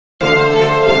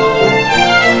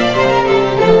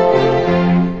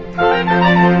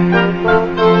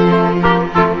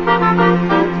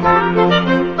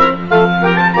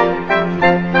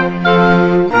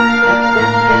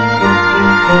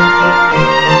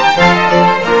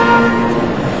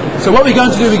So what we're going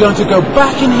to do, we're going to go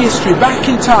back in history, back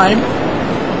in time.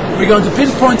 We're going to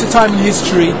pinpoint a time in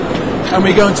history, and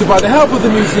we're going to, by the help of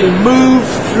the museum, move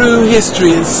through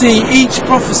history and see each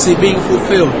prophecy being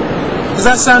fulfilled. Does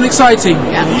that sound exciting?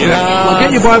 Yeah. Well, get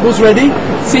your Bibles ready,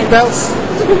 seatbelts,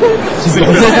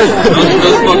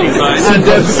 and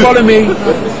follow me.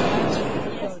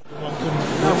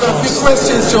 I've got a few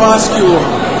questions to ask you all.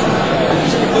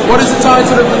 What is the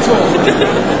title of the talk?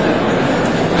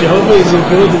 Jehovah is a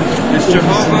building. It's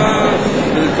Jehovah,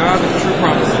 the God of true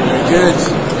prophecy. Good,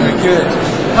 very good.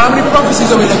 How many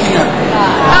prophecies are we looking at?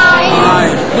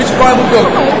 5. Which Bible book?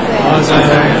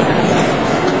 Isaiah.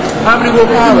 How many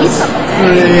world powers?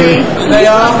 3. And they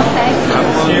are?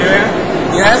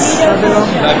 Yes?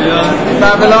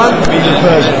 Babylon?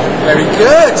 Medo-Persia. Very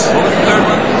good.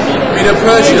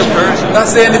 Medo-Persia.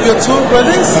 That's the end of your talk,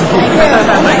 brothers.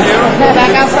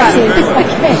 Back out front.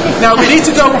 Now we need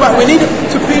to go back. We need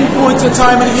to pinpoint a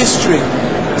time in history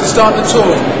to start the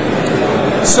talk.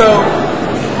 So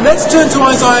let's turn to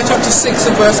Isaiah chapter 6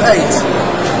 and verse 8.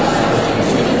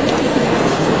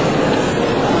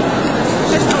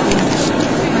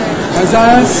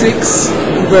 Isaiah 6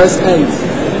 and verse 8.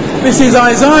 This is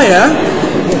Isaiah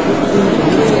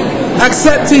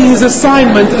accepting his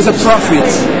assignment as a prophet.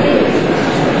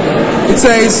 It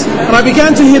says, "And I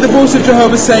began to hear the voice of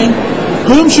Jehovah saying,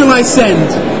 Whom shall I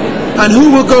send? And who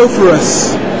will go for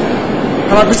us?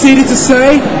 And I proceeded to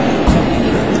say,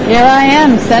 Here I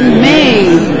am, send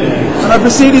me. And I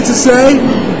proceeded to say,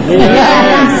 Here I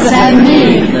am, send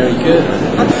me. Very good.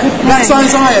 That's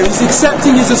Isaiah. He's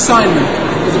accepting his assignment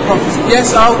as a prophet.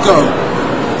 Yes, I'll go.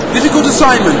 Difficult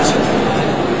assignment.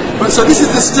 But so this is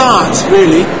the start,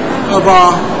 really, of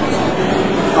our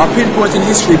pinpoint in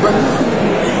history. But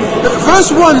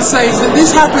verse 1 says that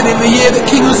this happened in the year that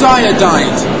King Uzziah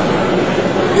died.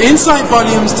 The Insight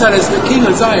volumes tell us that King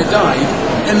Uzziah died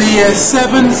in the year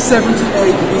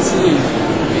 778 BCE.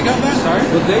 You got that? Sorry?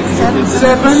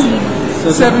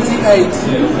 778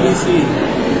 BCE.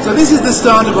 So this is the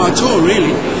start of our tour,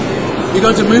 really. We're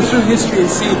going to move through history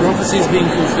and see prophecies being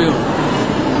fulfilled.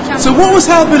 So what was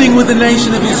happening with the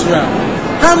nation of Israel?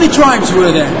 How many tribes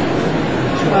were there?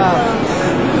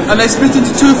 12. And they split into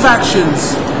 2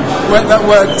 factions. That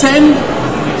were 10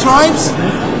 tribes,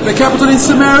 the capital in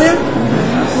Samaria,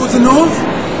 towards the north.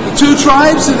 The 2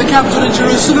 tribes in the capital in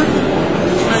Jerusalem.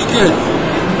 Very good.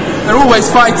 They're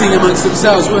always fighting amongst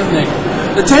themselves, weren't they?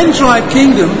 The 10-tribe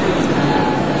kingdom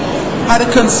had a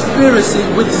conspiracy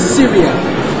with Syria,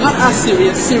 not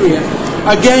Assyria, Syria,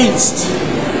 against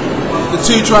the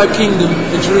 2-tribe kingdom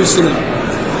in Jerusalem.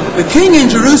 The king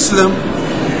in Jerusalem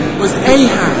was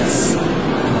Ahaz.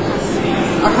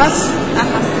 Ahaz?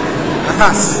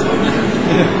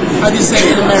 How do you say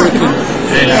it in American?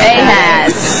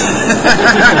 Ahaz.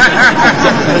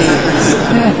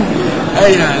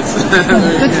 Ahaz.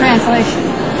 Good translation.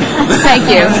 Thank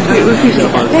you. We appreciate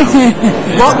that.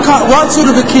 What sort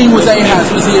of a king was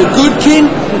Ahaz? Was he a good king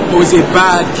or was he a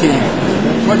bad king?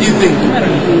 What do you think?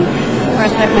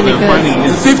 First, not many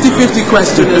good. It's a 50-50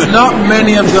 question. There's not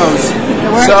many of those. There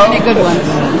weren't many good ones.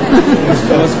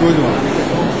 That's good one.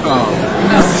 Oh.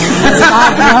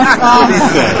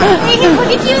 What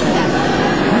did you say?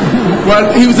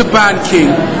 Well, he was a bad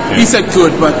king. He said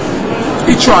good, but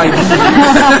he tried.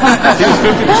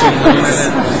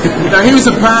 No, he was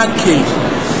a bad king.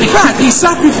 In fact, he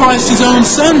sacrificed his own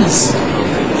sons.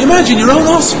 Imagine your own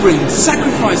offspring,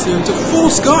 sacrificing them to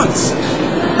false gods.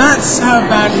 That's how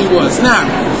bad he was. Now,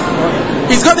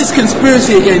 he's got this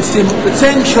conspiracy against him. The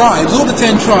 10 tribes, all the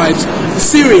 10 tribes,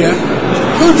 Syria.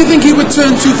 Who do you think he would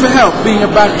turn to for help, being a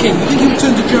bad king? Do you think he would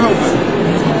turn to Jehovah?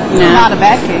 No. Not a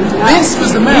bad king. This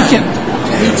was the man he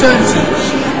turned to.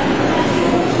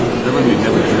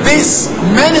 This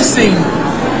menacing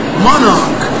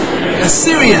monarch,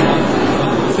 Assyrian,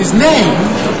 his name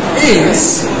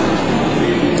is...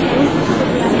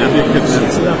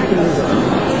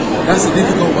 That's a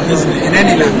difficult one, isn't it? In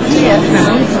any language.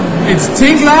 It's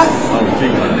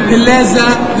Tiglath-Pileser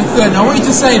III. Now I want you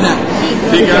to say that.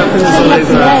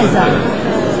 Tiglath-Pileser.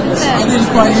 I didn't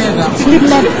quite hear that.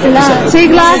 Tiglath-Pileser III.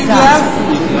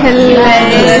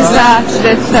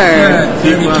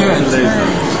 Very good.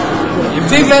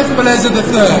 Tiglath-Pileser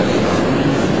III.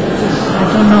 I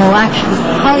don't know, actually.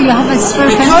 How you have a spell?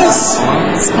 Because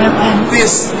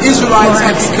the Israelites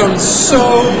had become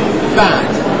so bad,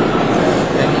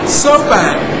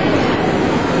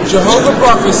 Jehovah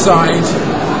prophesied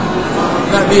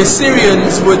that the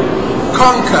Assyrians would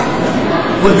conquer,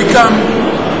 would become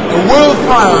a world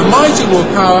power, a mighty world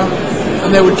power,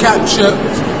 and they would capture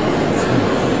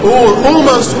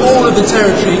almost all of the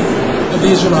territory of the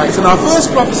Israelites. And our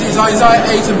first prophecy is Isaiah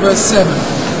 8 and verse 7.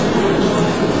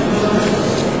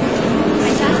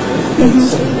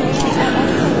 gates.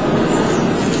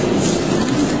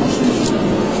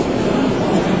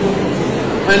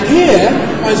 And here,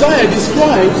 Isaiah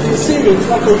describes the Assyrians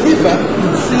like a river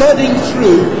flooding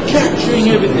through, capturing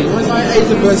everything. Isaiah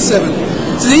 8 and verse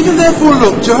 7. So even therefore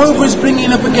look, Jehovah is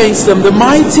bringing up against them the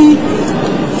mighty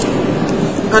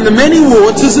and the many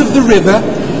waters of the river,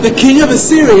 the king of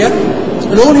Assyria,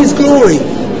 and all his glory.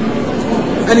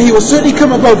 And he will certainly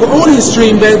come up over all his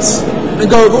stream beds, and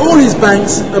go over all his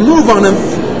banks, and move on them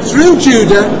through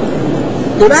Judah.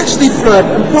 He will actually flood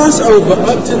and pass over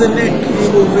up to the neck he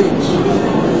will reach.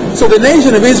 So the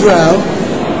nation of Israel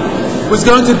was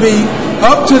going to be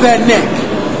up to their neck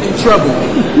in trouble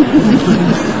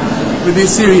with the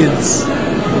Assyrians.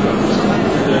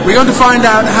 We're going to find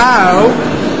out how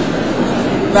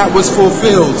that was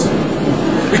fulfilled.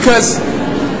 Because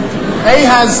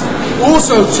Ahaz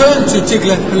also turned to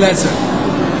Tiglath-Pileser,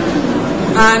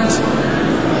 and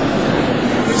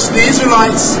the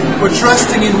Israelites were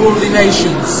trusting in worldly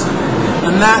nations,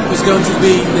 and that was going to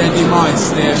be their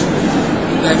demise, their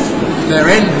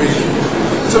end really.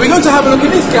 So we're going to have a look in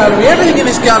this gallery. Everything in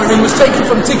this gallery was taken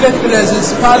from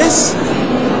Tiglath-Pileser's palace,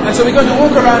 and so we're going to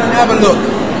walk around and have a look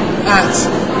at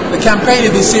the campaign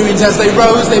of the Assyrians as they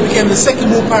rose. They became the second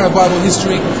war power of Bible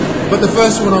history, but the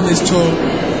first one on this tour.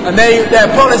 And their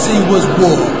policy was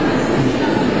war,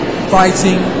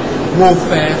 fighting,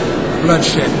 warfare,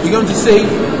 bloodshed. We're going to see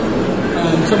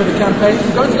some of the campaigns.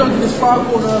 We're going to go into this far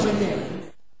corner over here.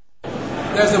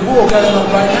 There's a war going on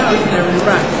right now, isn't there, in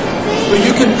Iraq? Where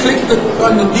you can click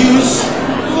on the news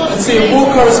and see a war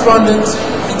correspondent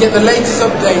and get the latest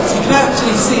updates. You can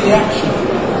actually see the action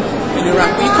in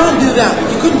Iraq. But you can't do that.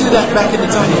 You couldn't do that back in the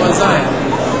time of Isaiah.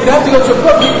 You'd have to go to a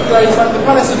public place like the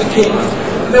Palace of the King,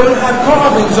 and they would have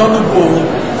carvings on the wall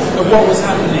of what was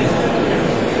happening.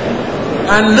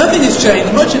 And nothing has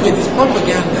changed. Much of it is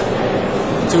propaganda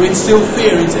to instill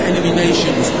fear into enemy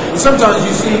nations. And sometimes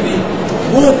you see the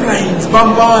warplanes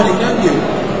bombarding, don't you,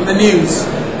 in the news.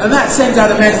 And that sends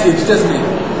out a message, doesn't it,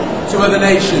 to other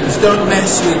nations. Don't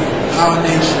mess with our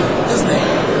nation, doesn't it?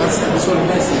 That's the sort of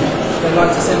message they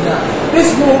like to send out.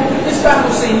 This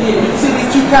battle scene here, you can see these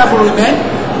two cavalrymen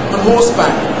on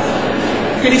horseback.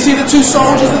 Can you see the two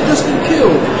soldiers that just been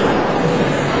killed?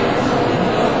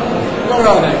 Where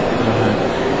are they?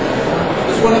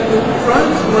 There's one at the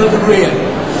front and one at the rear.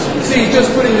 You see, he's just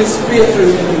putting this spear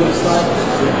through him, it looks like.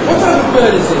 What type of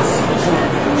bird is this?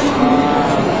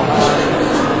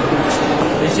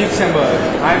 Egyptian bird.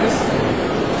 Ibis?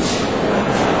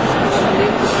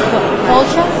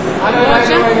 Vulture? No.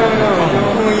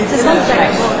 It's a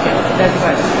sunset. That's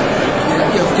right.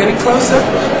 You're getting closer.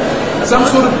 Some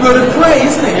sort of bird of prey,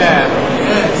 isn't it? Yeah.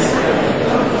 Yes.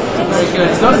 Very good.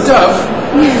 It's not a dove.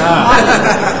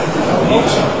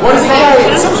 What is it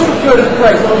carrying? Some sort of bird of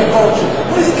prey, not a vulture.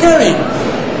 What is it carrying?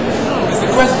 Is the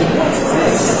question. What is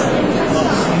this?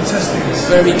 Intestines.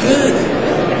 Very good.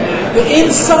 The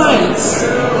insides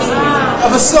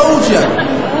of a soldier.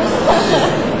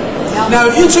 Now,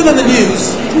 if you turn on the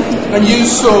news and you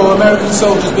saw American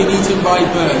soldiers being eaten by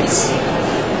birds,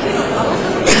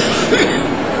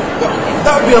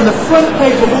 that would be on the front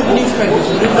page of all the newspapers,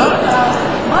 would it not?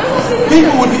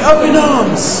 People would be up in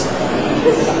arms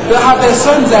that have their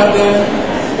sons out there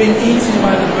being eaten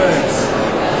by the birds.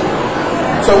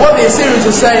 So what the Assyrians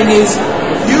are saying is,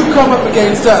 if you come up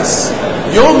against us,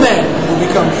 your men will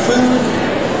become food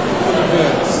for the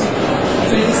birds.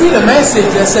 So you can see the message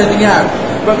they're sending out.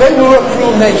 But they were a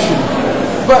cruel nation.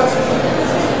 But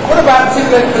what about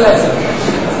Tiglath-Pileser?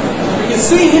 You can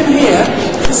see him here.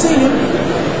 You can see him.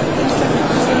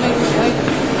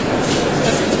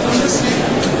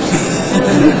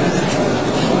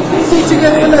 You see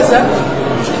Tiglath-Pileser?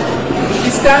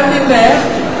 He's standing there,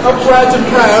 upright and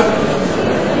proud.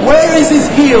 Where is his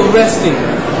heel resting?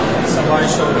 Somebody's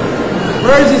shoulder.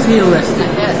 Where is his heel resting?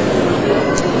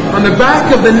 On the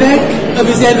back of the neck of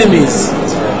his enemies.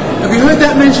 Have you heard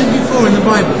that mentioned before in the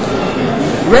Bible?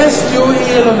 Rest your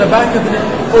heel on the back of the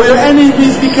neck, or your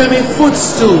enemies become a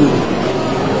footstool.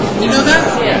 You know that?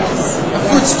 Yes. A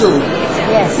footstool.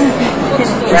 Yes.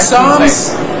 In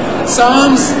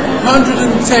Psalms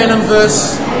 110 and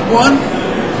verse 1,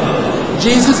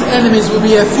 Jesus' enemies will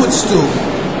be a footstool.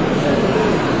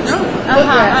 No?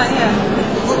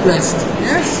 Footrest.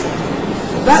 Yes?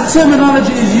 That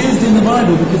terminology is used in the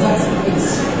Bible because that's what the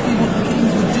kings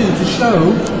would do to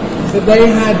show that they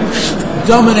had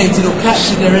dominated or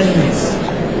captured their enemies.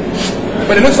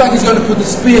 But it looks like he's going to put the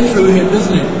spear through him,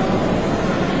 doesn't it?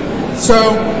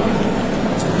 So,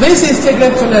 this is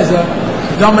Tiglath-Pileser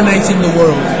dominating the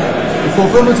world. The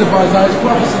fulfillment of Isaiah's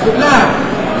prophecy. But now,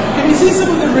 can you see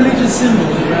some of the religious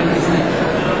symbols around his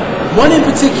neck? One in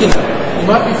particular, you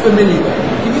might be familiar with.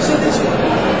 Can you see this one?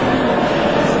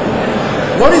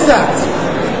 What is that?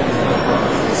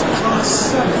 It's a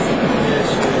cross.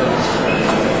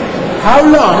 How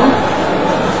long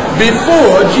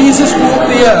before Jesus walked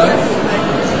the earth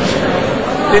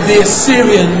did the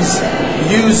Assyrians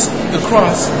use the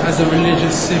cross as a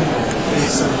religious symbol?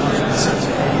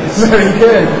 Very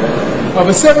good.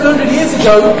 Over 700 years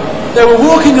ago, they were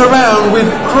walking around with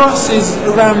crosses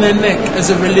around their neck as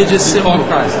a religious symbol. Before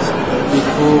Christ.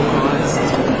 Before Christ.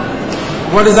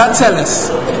 What does that tell us?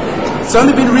 It's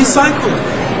only been recycled.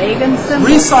 Pagan symbol.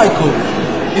 Recycled.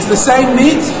 It's the same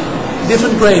meat,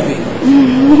 different gravy.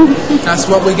 That's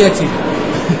what we're getting.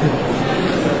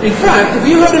 In fact, have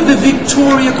you heard of the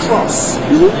Victoria Cross?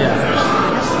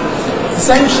 It's the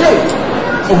same shape.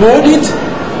 Awarded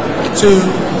to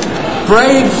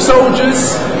brave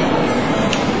soldiers,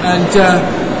 and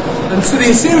so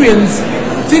the Assyrians,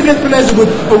 Tiglath-Pileser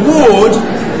would award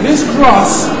this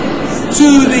cross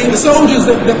to the soldiers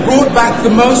that brought back the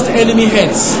most enemy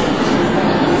heads.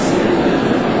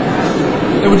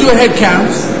 They would do a head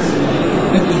count,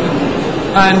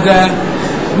 and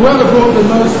whoever brought the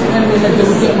most enemy heads, they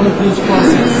would get one of these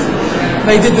crosses.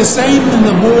 They did the same in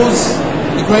the wars,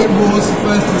 the great wars, the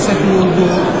First and Second World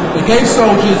War. They gave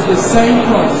soldiers the same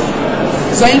cross,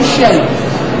 same shape,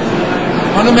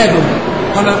 on a medal,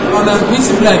 on a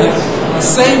piece of leather,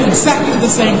 exactly the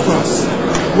same cross.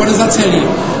 What does that tell you?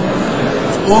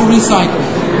 It's all recycled,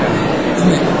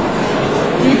 isn't it?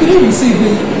 You can even see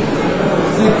the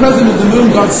President of the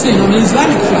Moon God sing on the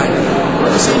Islamic flag.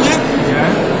 Have you seen that?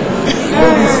 It's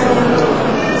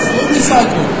all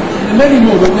recycled. There are many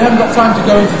more, but we haven't got time to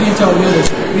go into detail with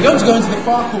others. We're going to go into the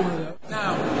far corner though.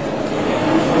 Now,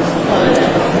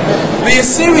 the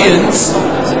Assyrians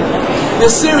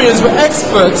were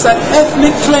experts at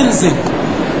ethnic cleansing.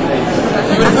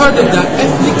 You would have heard of that,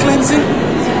 ethnic cleansing?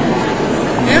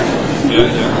 Yeah?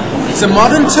 It's a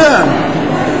modern term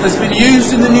that's been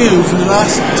used in the news in the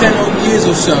last 10 years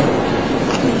or so.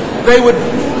 They would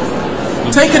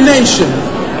take a nation,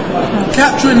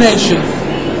 capture a nation,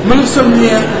 move some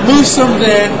here, move some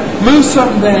there, move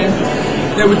some there.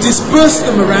 They would disperse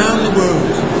them around the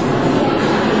world.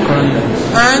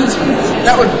 And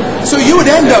so you would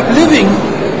end up living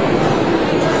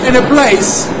in a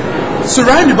place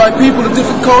surrounded by people of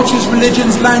different cultures,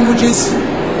 religions, languages.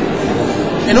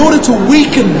 In order to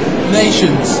weaken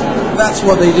nations, that's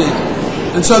what they did.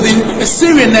 And so the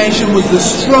Assyrian nation was the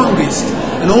strongest,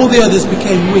 and all the others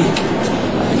became weak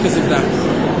because of that.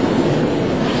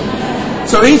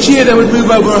 So each year they would move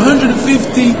over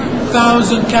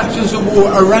 150,000 captives of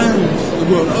war around the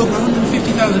world. Over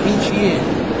 150,000 each year.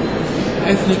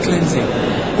 Ethnic cleansing.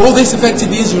 All this affected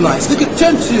the Israelites.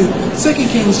 Turn to 2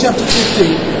 Kings chapter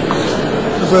 15,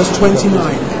 verse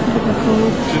 29.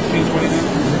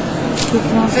 2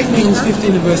 Kings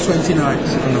 15 and verse 29.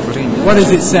 What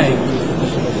does it say?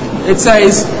 It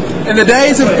says, in the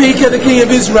days of Pekah, the king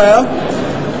of Israel,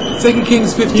 2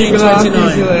 Kings 15, 29. How do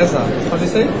you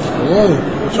say? Whoa,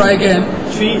 try again.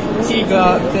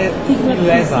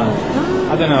 Tiglath-Pileser.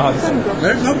 I don't know how to say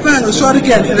it. Not bad, let's try it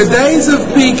again. In the days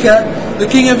of Pekah, the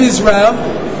king of Israel.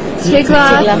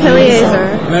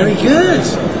 Tiglath-Pileser. Very good.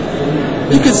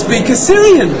 You can speak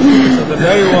Assyrian. The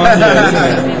very one.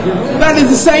 That is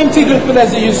the same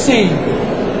Tiglath-Pileser you see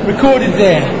recorded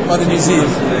there by the museum.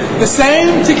 The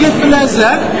same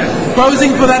Tiglath-Pileser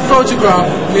posing for that photograph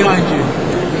behind you.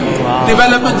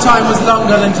 Development time was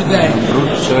longer than today.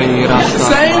 The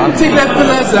same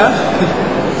Tiglath-Pileser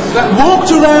that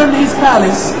walked around his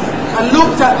palace and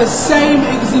looked at the same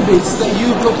exhibits that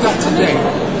you've looked at today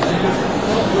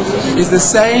is the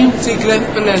same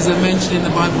Tiglath-Pileser mentioned in the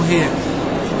Bible here.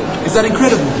 Is that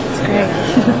incredible?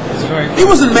 It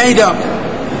wasn't made up.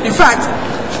 In fact,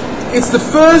 it's the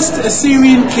first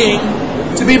Assyrian king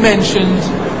to be mentioned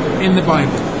in the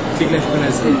Bible.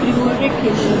 Tiglath-Pileser.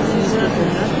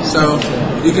 So,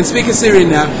 you can speak Assyrian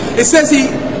now. It says the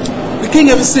king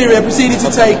of Assyria proceeded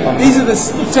to take, these are the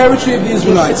territory of the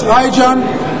Israelites, Ijon,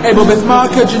 Abel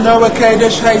Beth-Maachah, Genoa,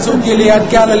 Kadesh, Hazel, Gilead,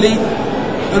 Galilee,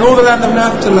 and all the land of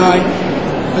Naphtali,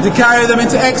 and to carry them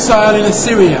into exile in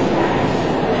Assyria.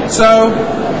 So,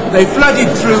 they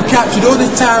flooded through, captured all the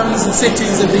towns and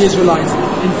cities of the Israelites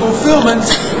in fulfillment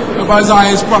of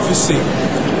Isaiah's prophecy.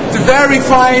 To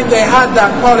verify they had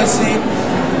that policy,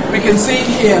 we can see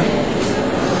here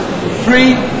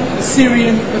 3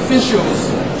 Assyrian officials.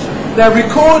 They're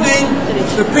recording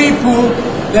the people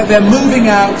that they're moving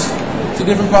out to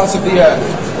different parts of the earth.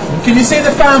 Can you see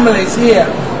the families here?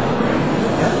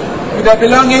 With their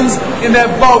belongings in their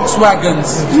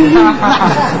Volkswagens.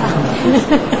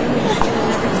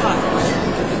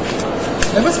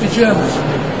 They must be German.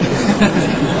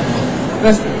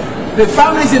 The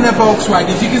families in their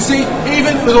Volkswagens, you can see,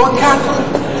 even with all cattle,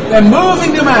 they're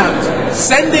moving them out,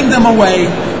 sending them away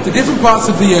to different parts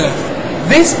of the earth.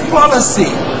 This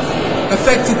policy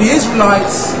affected the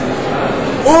Israelites,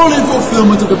 all in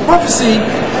fulfillment of the prophecy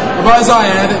of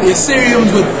Isaiah that the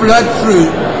Assyrians would flood through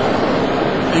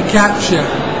and capture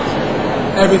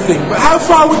everything. But how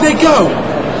far would they go?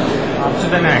 Up to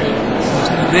the neck.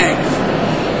 To the neck.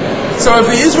 So if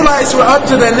the Israelites were up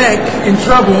to their neck in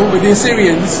trouble with the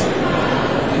Assyrians,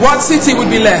 what city would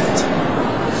be left?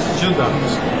 Judah.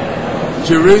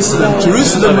 Jerusalem.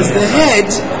 Jerusalem was the head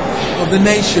of the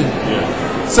nation.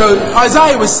 So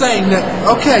Isaiah was saying that,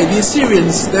 okay, the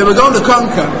Assyrians, they were going to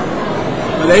conquer,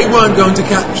 but they weren't going to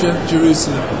capture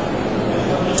Jerusalem.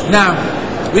 Now,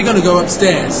 we're going to go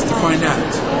upstairs to find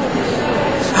out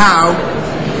how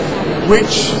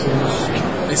which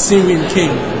Assyrian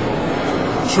king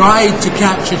tried to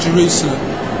capture Jerusalem,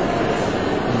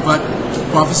 but the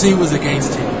prophecy was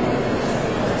against him.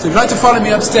 So if you'd like to follow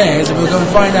me upstairs, and we'll go and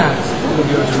find out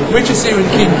which Assyrian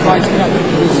king tried to capture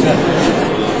Jerusalem.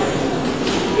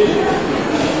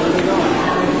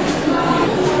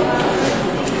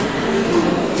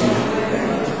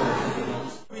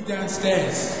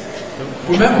 Downstairs.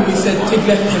 Remember we said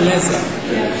Tiglath-Pileser.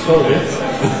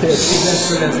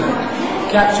 Tiglath-Pileser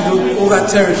captured all that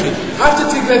territory. After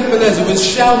Tiglath-Pileser was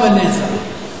Shalmaneser.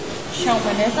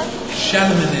 Shalmaneser.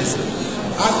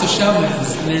 After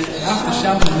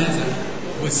Shalmaneser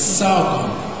was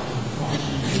Sargon.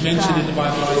 It's mentioned in the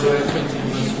Bible, Isaiah 20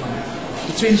 verse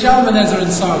 1. Between Shalmaneser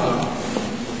and Sargon,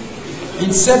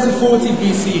 in 740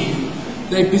 BCE,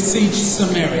 they besieged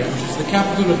Samaria, which was the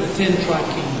capital of the 10-tribe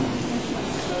kingdom.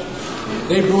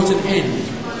 They brought an end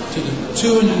to the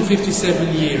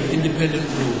 257-year independent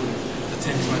rule of the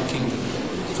 10-tribe kingdom.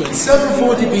 So in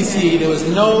 740 BCE, there was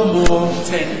no more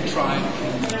 10-tribe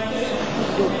kingdom.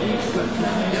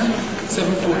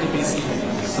 740 BCE.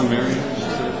 Samaria.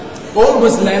 All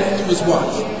was left was what?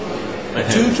 A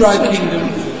 2-tribe kingdom,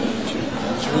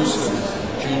 Jerusalem,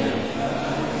 Judah.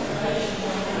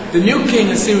 The new king,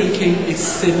 Assyrian king, is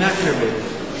Sennacherib.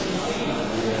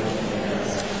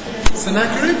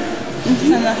 Sennacherib?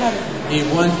 He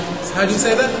won. How do you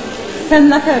say that?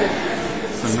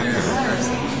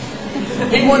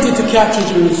 He wanted to capture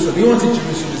Jerusalem. He wanted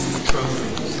Jerusalem as his trophy.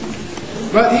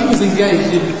 But he was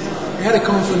engaged in, he had a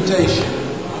confrontation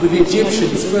with the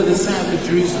Egyptians further south of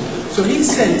Jerusalem. So he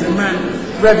sent a man,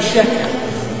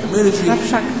 Rabshakeh, a military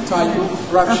title,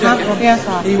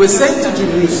 Rabshakeh. He was sent to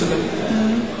Jerusalem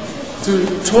to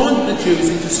taunt the Jews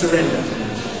into surrender.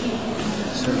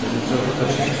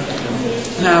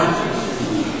 Now,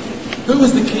 who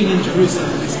was the king in Jerusalem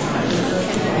at this time?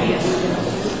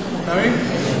 Sorry?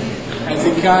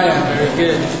 Hezekiah, very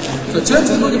good. So turn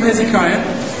to the book of Hezekiah.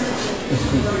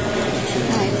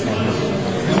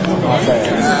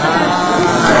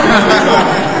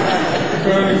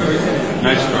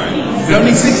 Nice try. There's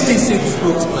only 66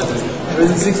 books, brother. There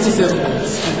isn't 67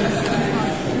 books.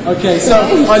 Okay, so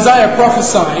Isaiah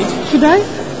prophesied. Should I?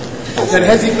 That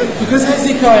because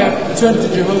Hezekiah turned to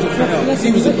Jehovah for help, because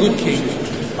he was a good king,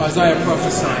 Isaiah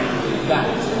prophesied that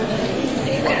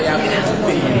the outcome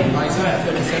would be Isaiah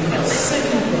 37, the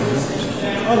second prophecy.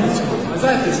 Only two.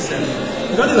 Isaiah 37.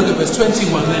 We're going to look at verse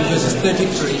 21, then verses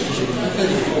 33 and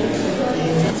 34.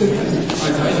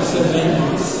 Isaiah said,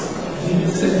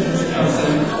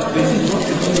 this is what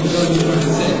the king of God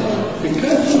said.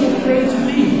 Because you have prayed to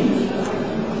me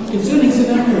concerning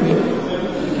Sennacherib,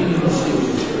 the king of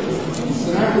Assyria.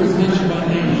 Sennacherib is mentioned by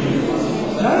name.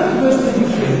 And out of verse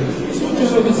 33, it's what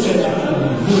Jehovah said,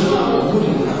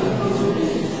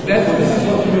 therefore this is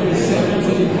what Jehovah said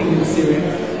concerning the king of Assyria,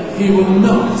 he will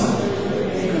not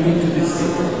come into this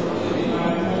city.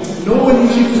 Nor will he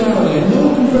shoot an arrow there, nor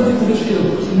confront it with a shield,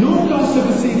 nor cast up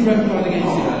a siege rampart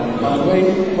against it. By the way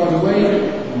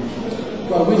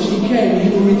by which he came, he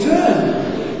will return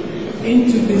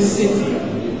into this city.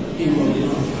 He will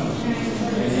not come.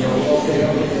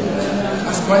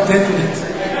 That's quite definite.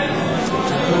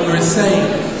 Jehovah is saying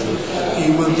he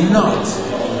will not.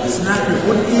 Sennacherib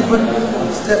wouldn't even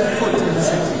step foot in the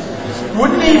city.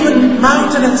 Wouldn't even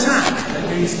mount an attack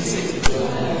against the city.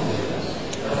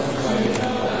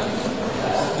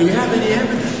 Do we have any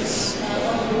evidence?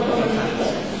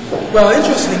 Well,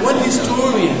 interestingly, one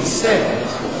historian said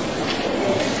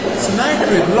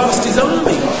Sennacherib lost his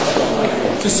army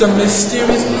to some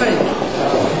mysterious plague.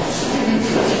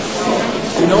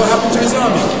 You know what happened to his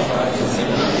army?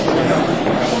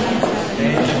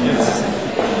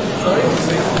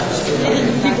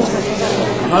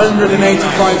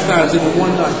 185,000 in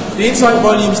one night. The inside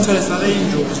volumes tell us that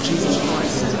angel was Jesus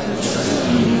Christ.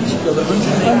 got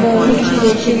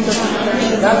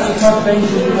 185 That's the type of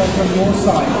angel you want on your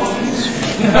side.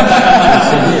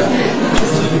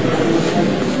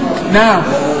 Now,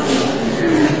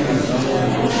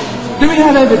 do we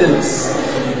have evidence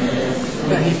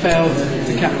that he failed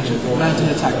to capture the mountain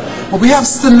attack? Well, we have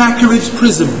Sennacherib's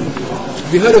prism.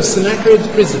 Have you heard of Sennacherib's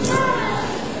prism?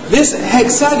 This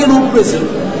hexagonal prism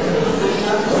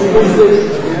was the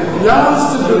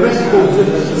last of the records of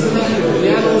Sennacherib, the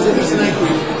annals of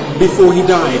Sennacherib, before he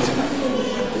died.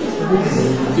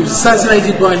 He was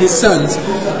assassinated by his sons.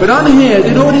 But on here,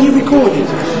 you know what he recorded?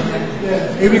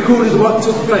 He recorded what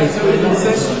took place.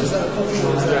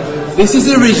 This is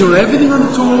the original. Everything on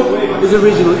the tour is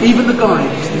original, even the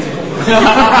guides.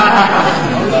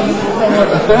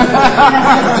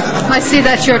 I see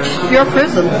that's your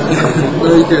prism.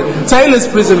 Very good. Taylor's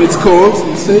prism, it's called.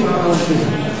 You see?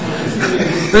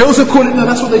 They also call it. No,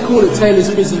 that's what they call it. Taylor's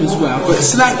prism as well. But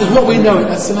what we know it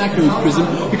as Sennacherib's prism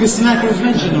because Sennacherib is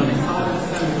mentioned on it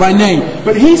by name.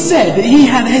 But he said that he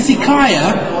had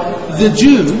Hezekiah, the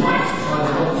Jew,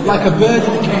 like a bird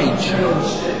in a cage.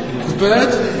 A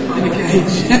bird in a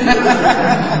cage.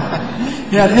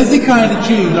 He had Hezekiah the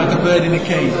Jew like a bird in a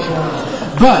cage.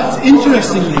 But,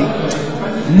 interestingly,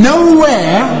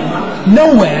 nowhere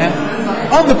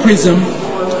on the prism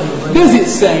does it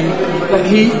say that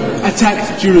he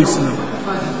attacked Jerusalem.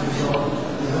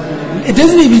 It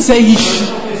doesn't even say he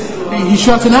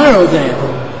shot an arrow there.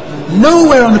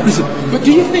 Nowhere on the prism. But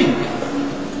do you think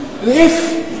that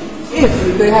if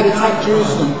they had attacked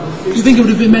Jerusalem, do you think it would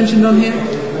have been mentioned on here?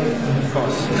 Of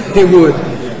course. It would.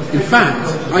 In fact,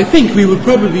 I think we would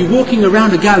probably be walking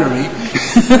around a gallery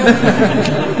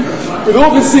with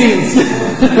all the scenes.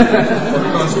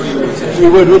 We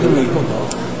would, wouldn't we?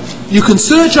 You can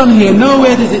search on here,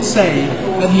 nowhere does it say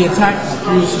that he attacked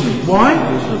Jerusalem. Why?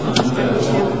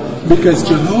 Because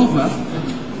Jehovah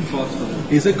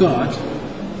is a God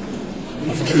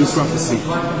of true prophecy.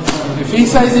 If he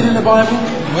says it in the Bible,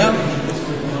 well,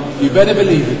 you better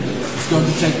believe it. It's going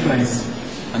to take place.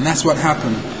 And that's what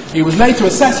happened. He was later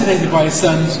assassinated by his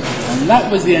sons, and that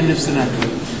was the end of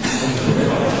Sennacherib.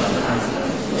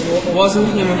 Wasn't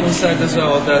him who said as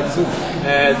well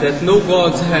that no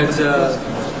god had,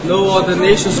 no other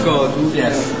nation's god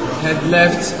had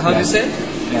left, how do you say?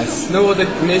 Yes. No other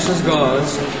nation's god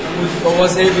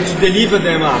was able to deliver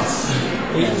them up.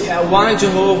 Why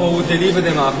Jehovah would deliver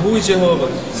them up? Who is Jehovah?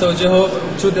 So Jehovah,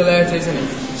 through the letter, isn't it?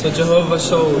 So Jehovah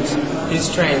showed his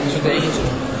strength to the angel.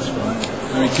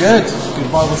 Very good. Good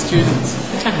Bible students.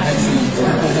 Excellent.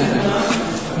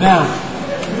 Now,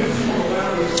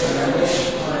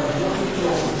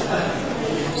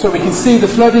 so we can see the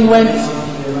flooding went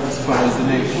as far as the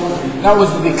nation. That was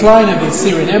the decline of the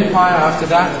Assyrian Empire after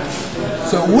that.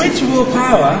 So which world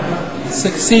power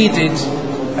succeeded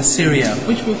Assyria?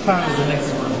 Which world power is the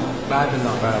next one?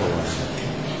 Babylon.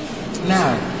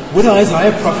 Now, would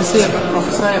Isaiah prophesy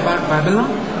about Babylon?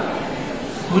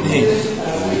 Would he?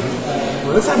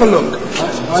 Well, let's have a look.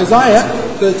 Isaiah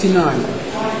 39.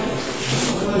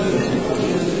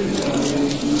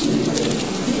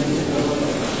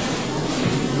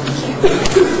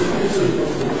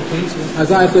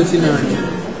 Isaiah 39.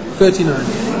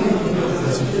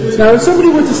 Now, if somebody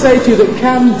were to say to you that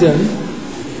Camden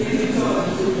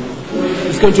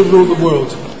is going to rule the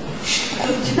world,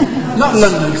 not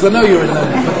London, because I know you're in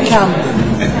London, but Camden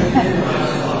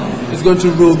is going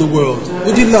to rule the world,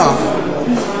 would you laugh?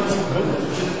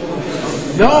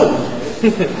 No!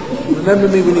 Remember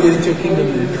me when you get into your kingdom.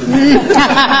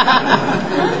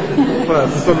 Well,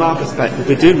 from our perspective,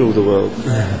 we do rule the world.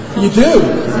 You do?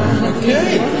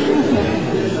 Okay.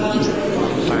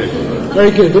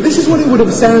 Very good. But this is what it would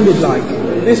have sounded like.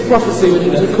 This prophecy when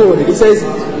it was recorded. It says,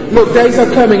 look, days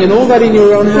are coming and all that in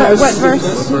your own house. What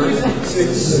verse?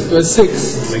 Verse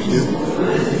 6.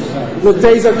 Look,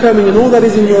 days are coming and all that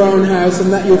is in your own house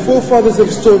and that your forefathers have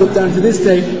stored up down to this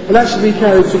day will actually be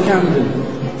carried to Camden.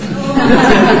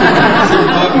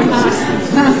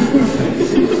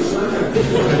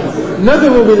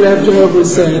 Nothing will be left, Jehovah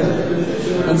has said,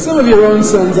 and some of your own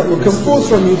sons that will come forth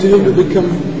from you to whom will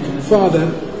become father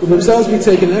will themselves be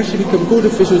taken and actually become good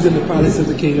officials in the palace of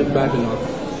the king of Babylon.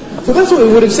 So that's what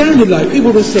it would have sounded like.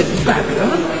 People would have said,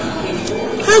 Babylon?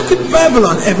 How could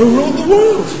Babylon ever rule the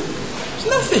world? It's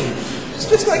nothing. It's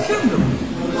just like Camden.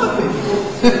 Nothing.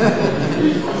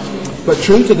 But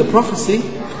true to the prophecy.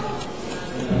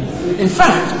 In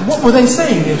fact, what were they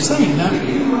saying? They were saying that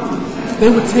they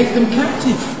would take them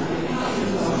captive.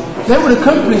 They would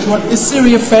accomplish what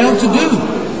Assyria failed to do.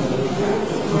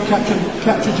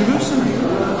 Capture Jerusalem.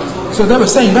 So they were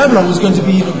saying Babylon was going to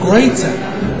be even greater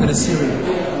than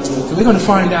Assyria. So we're going to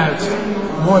find out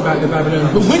more about the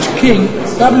Babylonians. But which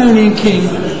Babylonian king,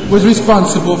 was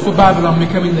responsible for Babylon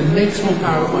becoming the next world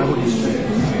power of Bible history?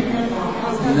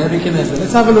 Nebuchadnezzar.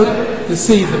 Let's have a look to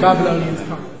see the Babylonians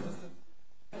come.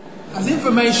 As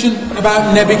information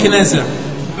about Nebuchadnezzar,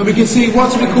 and we can see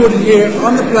what's recorded here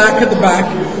on the plaque at the back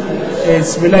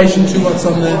is relation to what's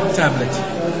on the tablet.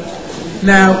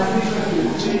 Now,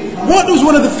 what was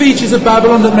one of the features of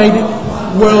Babylon that made it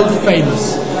world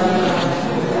famous?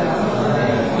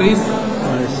 Please?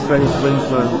 It's very influenced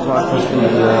quite across the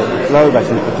globe, I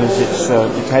think, because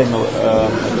it became a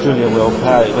truly a world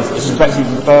power. It stretched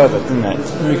even further, didn't it?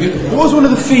 Very good. What was one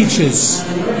of the features?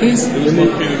 Please?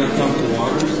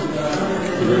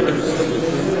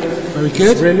 Very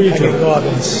good. Religion.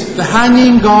 Gardens. The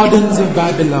Hanging Gardens of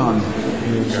Babylon.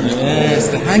 Yes,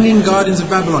 the Hanging Gardens of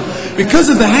Babylon. Because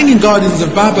of the Hanging Gardens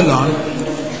of Babylon,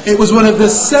 it was one of the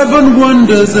 7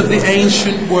 wonders of the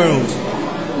ancient world.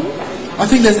 I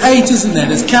think there's 8, isn't there?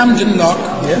 There's Camden Lock.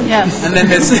 Yes. And then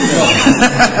there's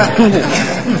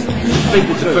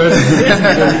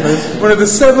one of the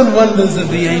 7 wonders of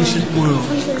the ancient world.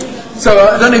 So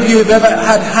I don't know if you've ever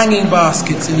had hanging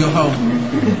baskets in your home.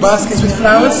 Baskets with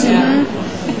flowers? Yeah.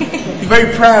 You're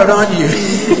very proud, aren't you?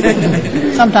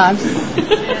 Sometimes.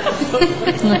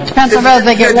 Depends on whether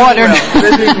they get watered.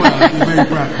 They're doing well. You're very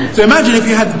proud. So imagine if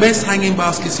you had the best hanging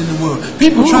baskets in the world.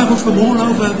 People travel from all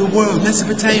over the world,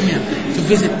 Mesopotamia, to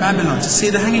visit Babylon, to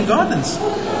see the Hanging Gardens.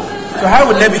 So how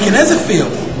would Nebuchadnezzar feel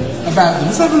about them?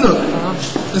 Let's have a look.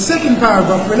 The second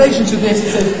paragraph, in relation to this,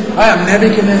 it says, I am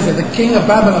Nebuchadnezzar, the king of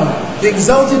Babylon, the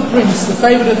exalted prince, the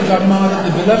favoured of the God Marduk,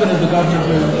 the beloved of the God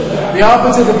Nabu, the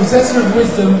arbiter, the possessor of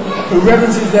wisdom, who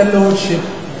reverences their lordship,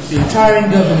 the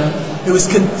retiring governor, who is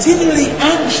continually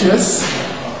anxious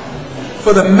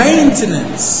for the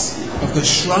maintenance of the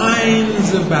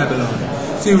shrines of Babylon.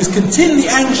 So he was continually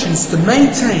anxious to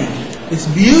maintain this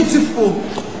beautiful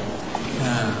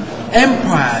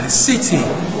empire, this city,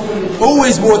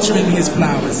 always watering his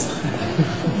flowers.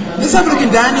 Let's have a look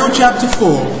in Daniel chapter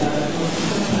 4,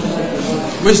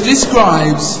 which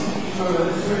describes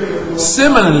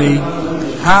similarly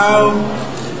how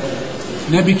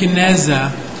Nebuchadnezzar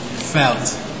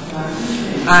felt.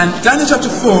 And Daniel chapter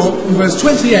 4, verse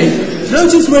 28,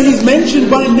 notice where he's mentioned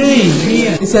by name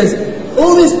here. It says,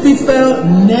 all this befell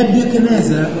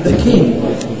Nebuchadnezzar the king.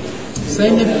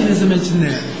 Same Nebuchadnezzar mentioned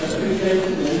there.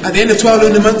 At the end of 12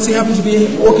 lunar months, he happened to be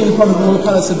walking upon the royal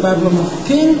palace of Babylon. The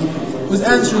king was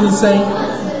answering and saying,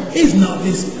 is not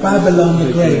this Babylon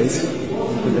the great,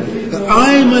 that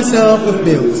I myself have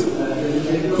built,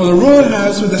 for the royal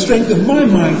house with the strength of my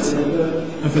might,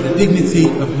 and for the dignity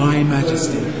of my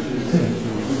majesty?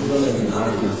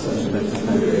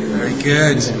 Very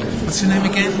good. What's your name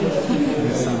again?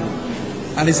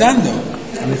 Alessandro.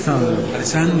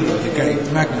 Alessandro, the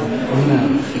great Magno.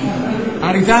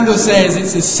 Alessandro says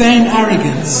it's the same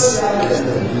arrogance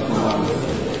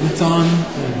that's on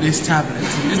this tablet.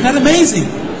 Isn't that amazing?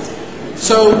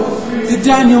 So, did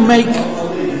Daniel make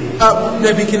up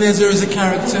Nebuchadnezzar as a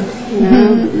character?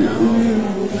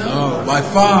 No, by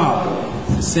far.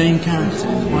 It's the same character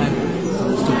in the Bible.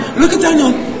 Look at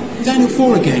Daniel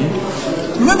 4 again.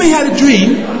 Remember he had a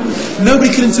dream?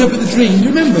 Nobody could interpret the dream. Do you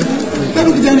remember?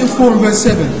 Look at Daniel 4 and verse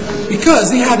 7.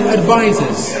 Because he had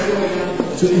advisors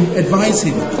to advise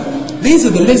him. These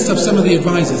are the list of some of the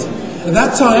advisors. At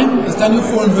that time, as Daniel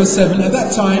 4 and verse 7, at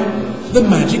that time, the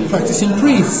magic practicing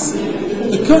priests,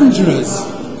 the conjurers,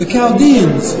 the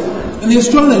Chaldeans, and the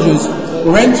astrologers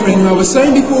were entering, and I was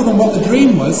saying before them what the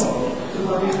dream was,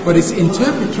 but its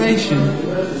interpretation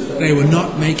they were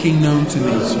not making known to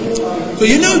me. So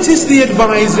you notice the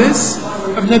advisors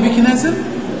of Nebuchadnezzar?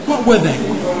 What were they?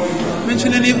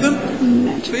 Mention any of them,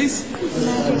 please?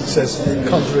 It says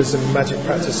conjurers and magic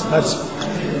practice.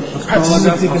 Practices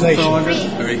of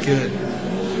divination. Very good.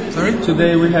 Sorry?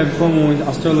 Today we have common with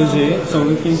astrology, so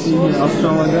we can see here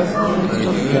astrologers.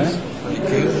 Very good. Very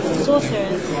good.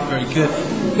 Sorcerers. Very good.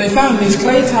 They found this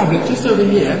clay tablet just over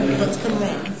here. Let's come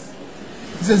round.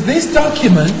 It says this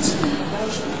document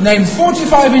names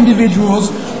 45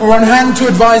 individuals were on hand to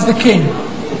advise the king.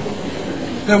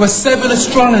 There were 7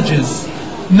 astrologers,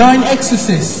 9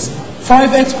 exorcists,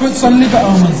 5 experts on liver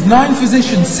omens, 9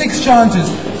 physicians, 6 chanters,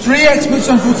 3 experts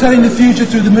on foretelling the future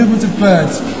through the movement of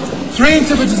birds, 3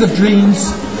 interpreters of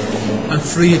dreams, and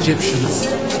 3 Egyptians.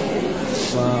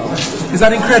 Wow. Is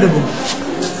that incredible?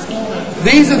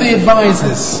 These are the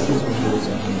advisors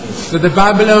that the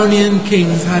Babylonian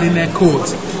kings had in their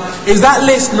court. Is that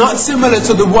list not similar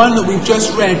to the one that we've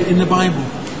just read in the Bible?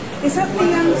 Is that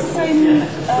the same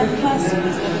person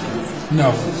as Nebuchadnezzar?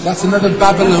 No, that's another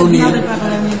Babylonian. Another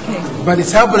Babylonian king. But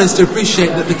it's helping us to appreciate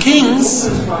that the kings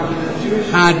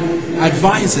had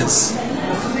advisors.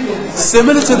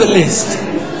 Similar to the list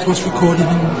to what's recorded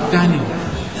in Daniel.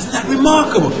 Isn't that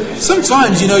remarkable?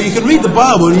 Sometimes, you know, you can read the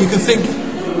Bible and you can think,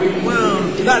 well,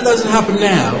 that doesn't happen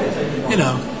now. You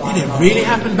know, did it really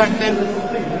happen back then?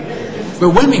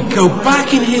 But when we go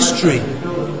back in history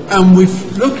and we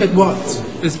look at what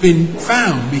has been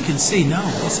found, we can see, no,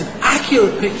 it's an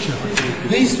accurate picture.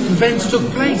 These events took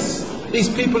place. These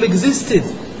people existed.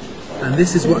 And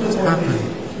this is what happened.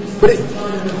 But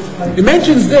it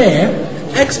mentions there,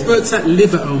 experts at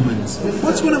liver omens.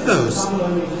 What's one of those?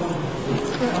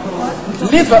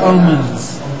 Liver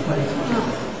omens.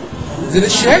 Is it a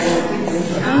chef?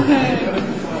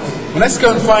 Well, let's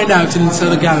go and find out in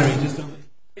the gallery.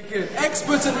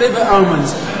 Experts at liver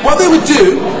omens. What they would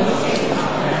do,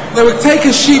 they would take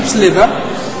a sheep's liver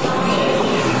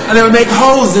and they would make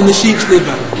holes in the sheep's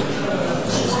liver.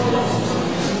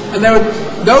 And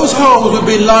those holes would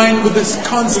be lined with the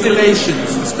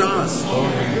constellations, the stars.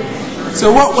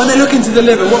 So when they look into the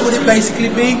liver, what would it basically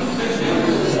be?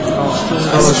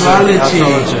 Astrology.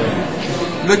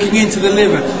 Looking into the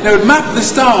liver. They would map the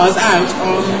stars out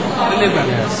on the liver.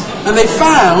 And they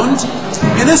found,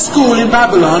 in a school in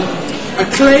Babylon, a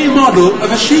clay model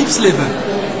of a sheep's liver.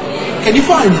 Can you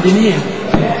find it in here?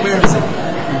 Where is it?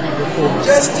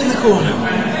 Just in the corner.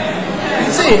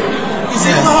 You see it? You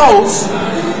see all the holes?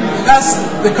 That's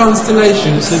the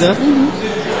constellation. You see that?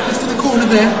 Just in the corner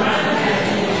there.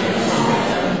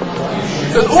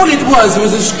 So all it was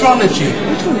astrology.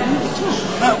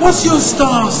 What's your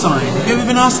star sign? Have you ever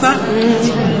been asked that?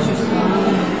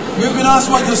 Have you ever been asked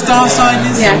what your star sign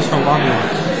is? Yeah.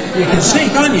 You can see,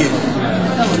 can't you?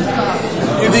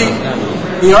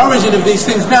 The origin of these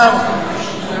things. Now,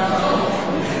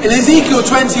 in Ezekiel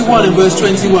 21 and verse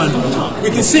 21, we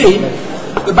can see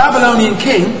the Babylonian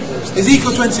king,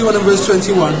 Ezekiel 21 and verse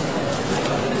 21,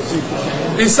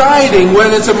 deciding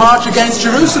whether to march against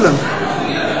Jerusalem.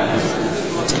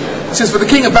 It says, for the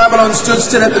king of Babylon stood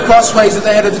still at the crossways at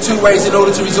the head of the two ways in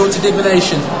order to resort to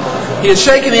divination. He has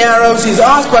shaken the arrows, he has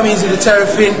asked by means of the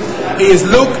teraphim, he has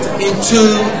looked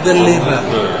into the liver.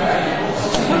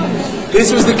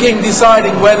 This was the king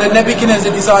deciding whether,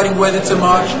 Nebuchadnezzar deciding whether to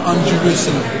march on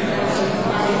Jerusalem.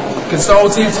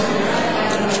 Consulted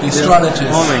the astrologers,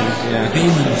 the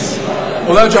demons.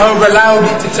 Although Jehovah allowed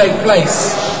it to take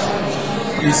place,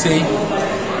 you see,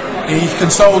 he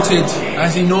consulted,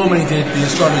 as he normally did, the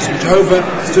astrologers. Jehovah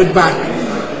stood back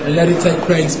and let it take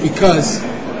place because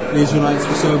the Israelites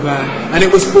were so bad. And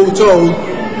it was foretold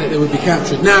that they would be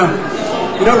captured. Now,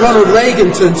 you know, Ronald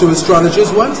Reagan turned to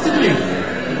astrologers once, didn't he?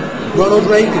 Ronald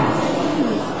Reagan.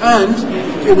 And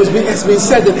it's been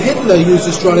said that Hitler used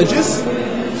astrologers,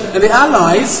 and the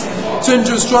Allies turned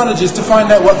to astrologers to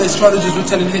find out what the astrologers were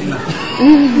telling Hitler.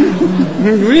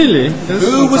 Really?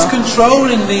 Who was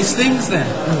controlling these things then?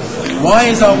 Why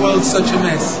is our world such a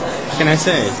mess? Can I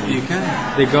say it? You can.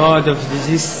 The God of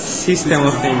this system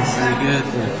of things. Very good.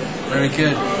 Very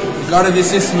good. The God of this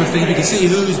system of things, we can see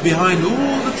who's behind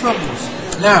all the troubles.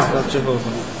 Now,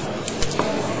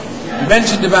 we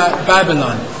mentioned about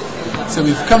Babylon. So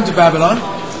we've come to Babylon.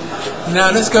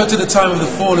 Now let's go to the time of the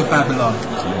fall of Babylon.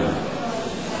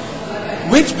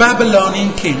 Which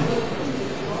Babylonian king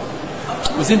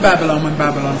was in Babylon when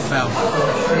Babylon fell?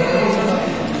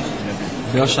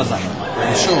 Belshazzar.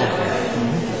 You sure?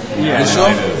 Yeah. You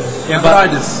sure? Yeah,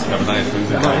 Nabonidus.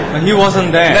 But he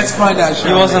wasn't there. Let's find out.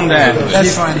 He wasn't there.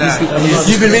 Let's find out.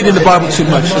 You've been reading the Bible too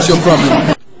much. That's your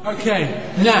problem. Okay,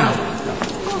 now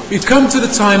we've come to the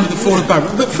time of the fall of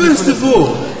Babylon. But first of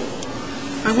all,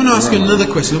 I want to ask you another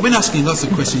question. I've been asking lots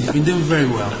of questions. You've been doing very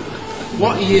well.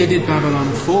 What year did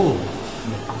Babylon fall?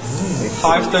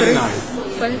 539.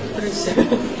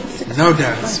 537. No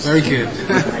doubts. Very good.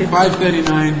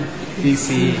 539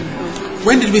 BCE.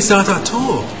 When did we start our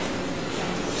tour?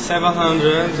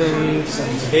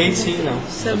 780 now.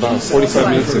 About 45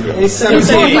 minutes ago.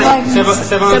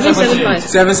 778.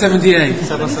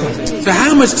 778. So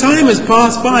how much time has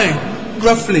passed by,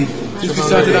 roughly, since we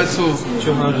started our tour?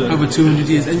 200. Over 200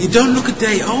 years. And you don't look a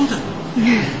day older.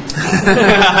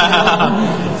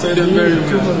 So it's very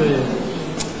well.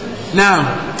 Now,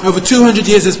 over 200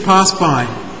 years has passed by.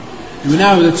 We're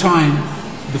now at the time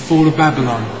of the fall of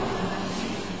Babylon.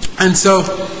 And so,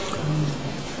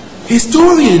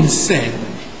 historians said,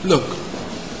 look,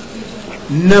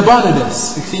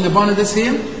 Nabonidus, you see Nabonidus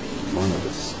here?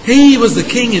 He was the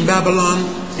king in Babylon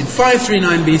in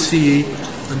 539 BCE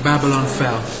when Babylon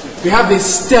fell. We have this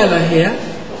stela here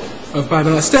of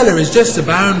Babylon. A stela is just a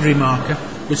boundary marker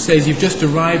which says you've just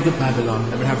arrived at Babylon.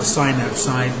 They would have a sign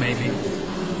outside maybe.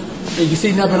 And you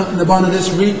see Nabonidus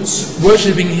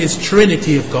worshipping his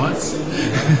trinity of gods.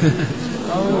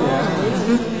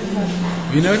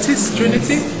 Have you noticed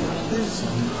Trinity?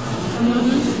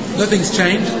 Nothing's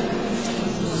changed.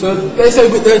 So they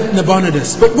say with the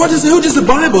Nabonidus. But who does the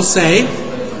Bible say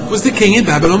was the king in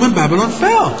Babylon when Babylon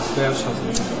fell?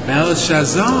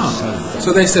 Belshazzar.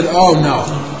 So they said, oh no,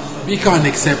 we can't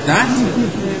accept that.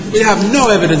 We have no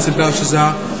evidence of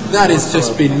Belshazzar. That has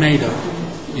just been made up,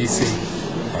 you see.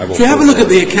 So we have a look at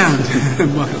the account.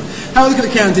 Have a look at the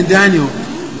account in Daniel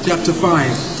chapter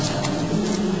 5.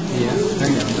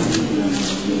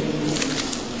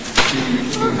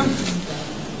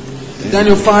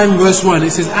 Daniel 5 verse 1, it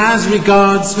says, as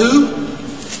regards who?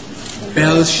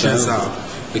 Belshazzar,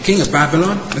 the king of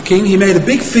Babylon. The king, he made a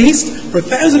big feast for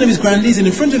 1,000 of his grandees, and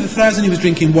in front of the 1,000 he was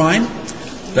drinking wine.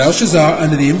 Belshazzar,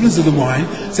 under the influence of the wine,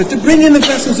 said to bring in the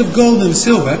vessels of gold and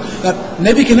silver that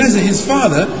Nebuchadnezzar his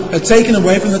father had taken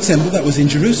away from the temple that was in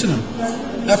Jerusalem.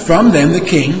 That from them the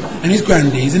king and his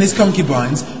grandees and his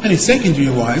concubines and his secondary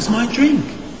wives might drink.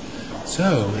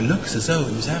 So it looks as though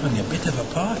he was having a bit of a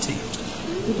party.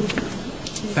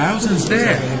 Thousands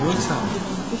there.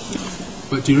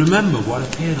 But do you remember what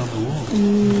appeared on the wall?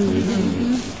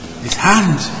 His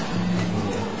hand.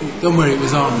 Don't worry, it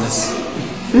was armless.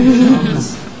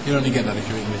 You only get that if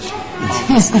you're English.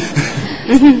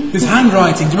 His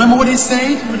handwriting. Do you remember what it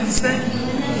said? What did it say?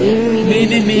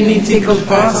 Mene, tickle,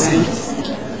 passing.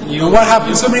 And what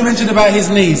happened? Somebody mentioned about his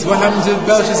knees. What happened to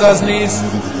Belshazzar's knees?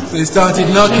 So he started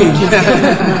knocking.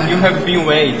 You have been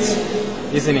weighed,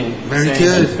 isn't it? Very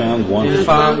good.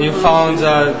 You found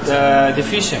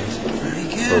deficient. Very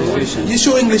good. You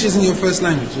sure English isn't your first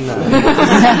language? No.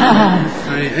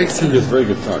 Very excellent. It's very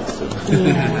good talk.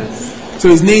 So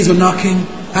his knees were knocking,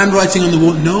 handwriting on the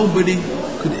wall. Nobody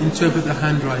could interpret the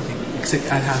handwriting except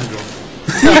Alejandro.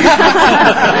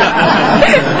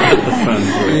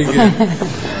 Very good.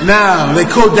 Now they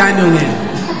called Daniel in.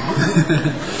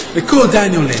 They called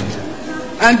Daniel in.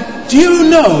 And do you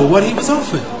know what he was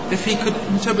offered if he could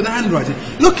interpret the handwriting?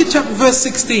 Look at verse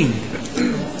 16.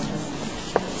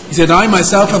 He said, I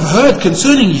myself have heard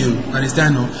concerning you, that is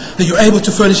Daniel, that you're able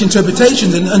to furnish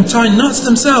interpretations and untie knots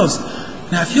themselves.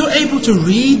 Now if you're able to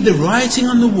read the writing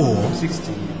on the wall,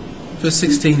 verse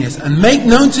 16, yes, and make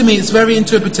known to me its very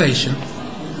interpretation,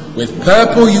 with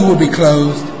purple you will be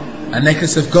clothed, a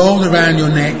necklace of gold around your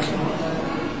neck,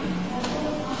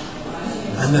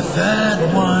 and the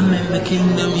third one in the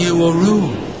kingdom you will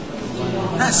rule.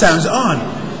 That sounds odd.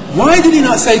 Why did he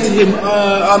not say to him,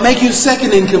 I'll make you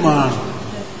second in command?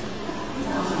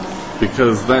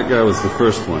 Because that guy was the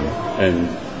first one, and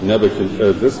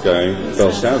this guy,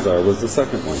 Belshazzar, was the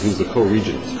second one. He was the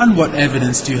co-regent. And what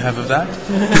evidence do you have of that?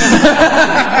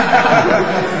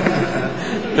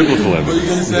 Biblical What are you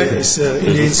evidence. going to say? It's,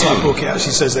 in the inside book, it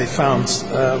actually says they found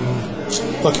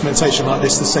documentation like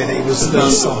this to say that he was the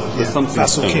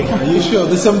vassal king. Are you sure?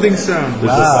 There's something sound.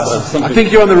 Wow. I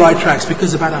think you're on the right tracks,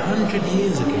 because about 100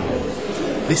 years ago,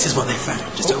 this is what they found,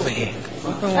 just over here.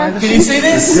 Can you see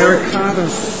this? Terracotta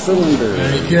cylinder.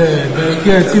 Very good, very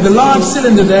good. See the large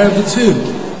cylinder there of the two.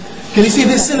 Can you see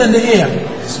this cylinder here?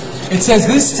 It says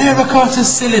this terracotta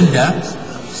cylinder,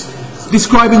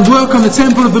 describing work on the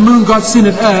temple of the moon god Sin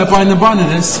at by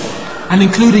Nabonidus, and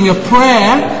including a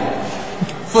prayer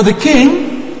for the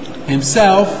king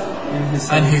himself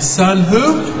and his son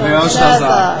who?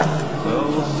 Belshazzar.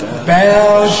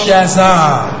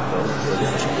 Belshazzar.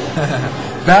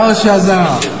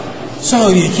 Belshazzar. So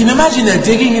you can imagine they're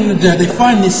digging in the dirt, they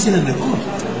find this cylinder,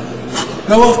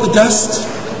 blow off the dust,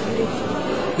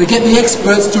 they get the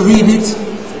experts to read it.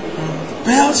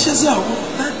 Belshazzar,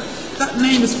 that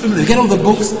name is familiar. They get all the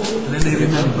books, and then they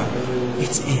remember,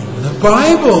 it's in the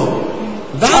Bible.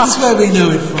 That's where we know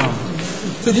it from.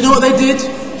 So do you know what they did?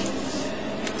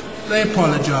 They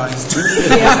apologized.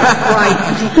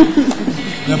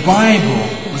 The Bible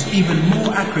was even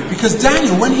more accurate, because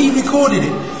Daniel, when he recorded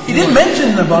it, he didn't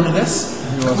mention Nabonidus,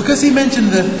 because he mentioned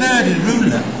the third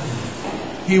ruler.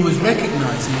 He was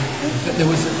recognizing that there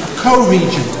was a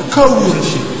co-regent, a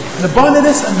co-rulership.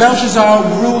 Nabonidus and Belshazzar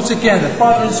ruled together.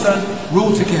 Father and son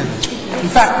ruled together. In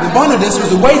fact, Nabonidus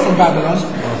was away from Babylon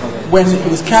when it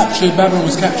was captured. Babylon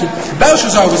was captured.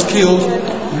 Belshazzar was killed.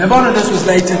 Nabonidus was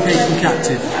later taken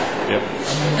captive. Yep.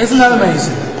 Isn't that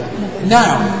amazing?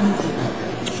 Now,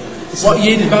 what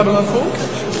year did Babylon fall?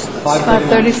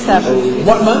 537.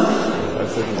 What month?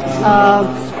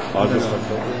 August,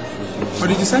 October. What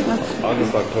did you say?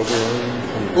 August, October.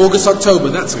 August, October.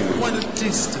 That's quite a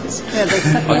distance. Yeah,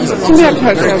 that's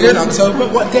October. Very good. October.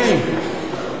 What day?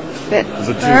 It was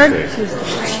a Tuesday.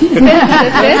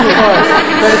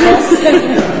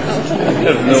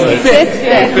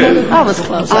 I was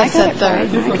close. I said third.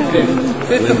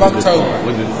 5th of October.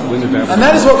 When did that? And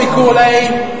that is what we call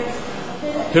a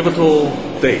pivotal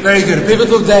date. Very good. A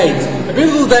pivotal date. A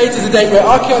pivotal date is a date where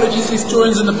archaeologists,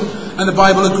 historians, and the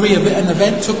Bible agree an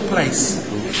event took place.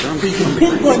 So you can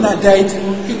pinpoint that date.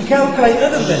 You can calculate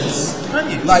other events, can't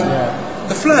you? Like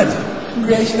the flood,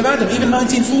 creation of Adam, even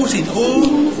 1914,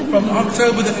 all from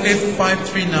October the 5th,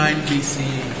 539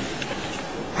 BCE.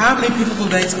 How many pivotal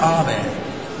dates are there?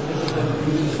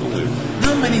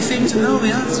 Not many seem to know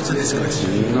the answer to this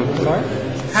question.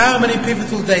 How many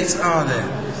pivotal dates are there?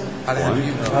 Alejandro,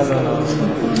 you know. I don't know.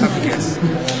 Have a guess.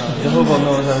 Jehovah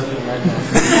knows everything right now.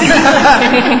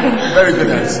 Very good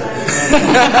answer.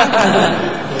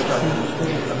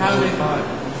 How many?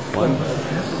 One. Is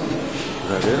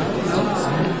that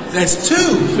it? There's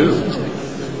two. Two.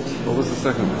 What was the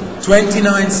second one?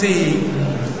 29 CE,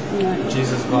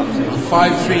 Jesus baptism.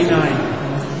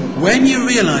 539. When you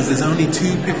realize there's only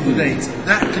two pivotal dates,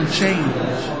 that can change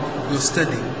your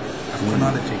study of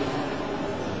chronology.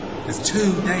 There's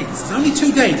two dates. There's only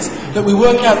two dates that we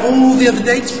work out all the other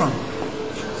dates from.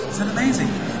 Isn't that amazing?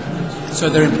 So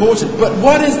they're important. But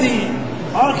what is the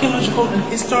archaeological and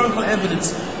historical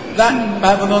evidence that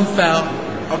Babylon fell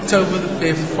October the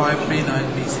 5th, 539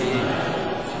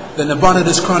 BCE? The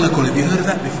Nabonidus Chronicle. Have you heard of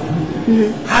that before?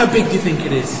 Mm-hmm. How big do you think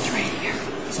it is?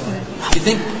 You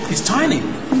think it's tiny?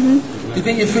 Mm-hmm. You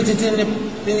think you fit it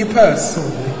in your purse?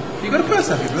 You got a purse,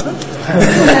 have you, brother?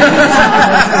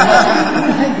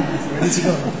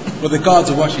 Well, the guards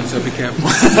are watching, so be careful.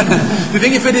 Do you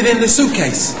think you fit it in the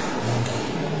suitcase?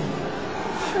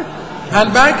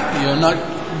 Handbag? You're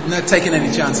not taking any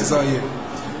chances, are you?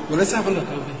 Well, let's have a look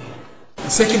over here.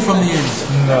 Second from the end.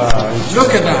 No.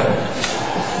 Look at that.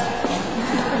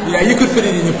 Yeah, you could fit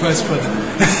it in your purse, brother.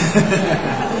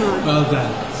 Well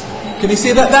done. Can you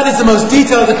see that? That is the most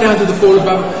detailed account of the fall of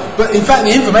Babylon. But in fact,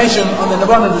 the information on the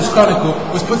Nabonidus Chronicle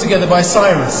was put together by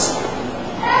Cyrus.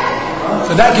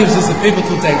 So that gives us a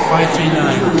pivotal date,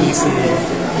 539 BCE.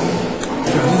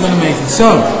 Isn't that amazing?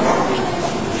 So,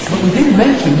 but we didn't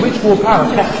mention which war power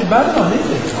captured Babylon, is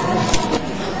it?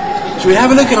 Should we have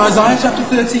a look at Isaiah chapter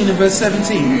 13 and verse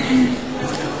 17?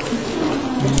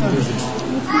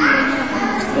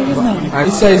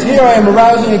 It says, "Here I am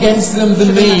arousing against them the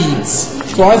Medes."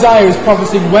 So Isaiah is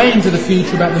prophesying way into the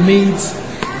future about the Medes.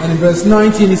 And in verse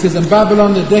 19 he says, "And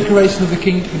Babylon, the decoration of the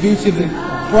king, the beauty of the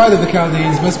pride of the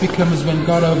Chaldeans, must become as when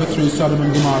God overthrew Sodom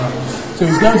and Gomorrah." So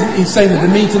he's saying that the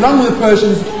Medes, along with the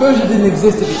Persians, Persia didn't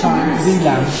exist at the time, it was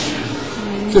Elam.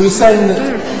 So he's saying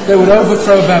that they would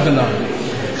overthrow Babylon.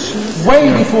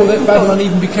 Way before that Babylon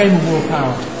even became a world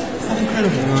power. Isn't that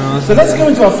incredible? So let's go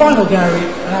into our final gallery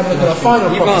and have a look at our final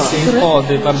prophecy. The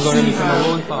Babylonian became a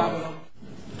world power.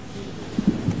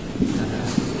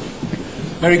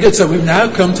 Very good, so we've now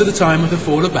come to the time of the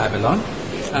fall of Babylon,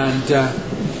 and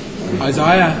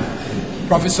Isaiah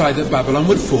prophesied that Babylon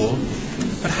would fall.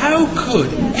 But how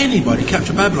could anybody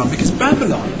capture Babylon? Because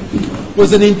Babylon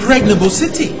was an impregnable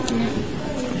city.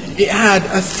 It had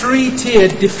a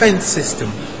three-tiered defense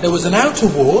system. There was an outer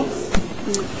wall,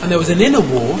 and there was an inner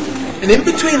wall, and in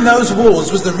between those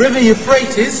walls was the river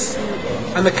Euphrates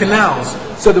and the canals.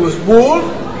 So there was wall,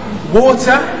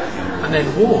 water, and then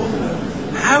wall.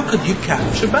 How could you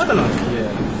capture Babylon?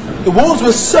 The walls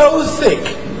were so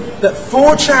thick that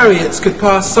 4 chariots could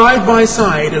pass side by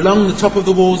side along the top of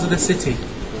the walls of the city.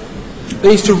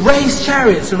 They used to race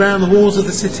chariots around the walls of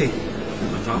the city.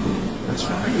 That's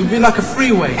right. It would be like a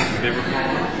freeway.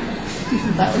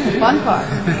 That was the fun part.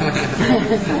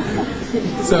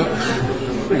 So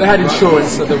they had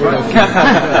insurance, so they were okay.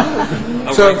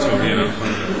 So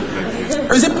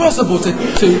is it possible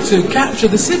to capture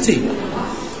the city?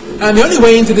 And the only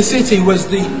way into the city was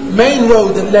the main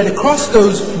road that led across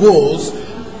those walls,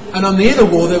 and on the inner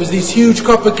wall there was these huge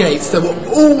copper gates that were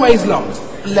always locked,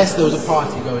 unless there was a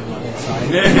party going on inside.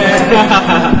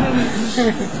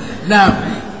 Now,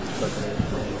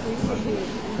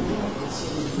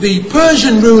 the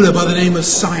Persian ruler by the name of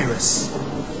Cyrus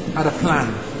had a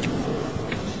plan.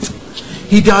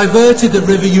 He diverted the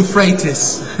river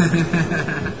Euphrates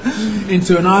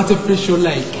into an artificial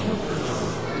lake.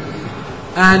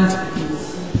 And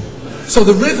so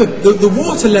the river, the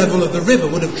water level of the river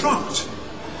would have dropped.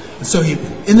 And so he,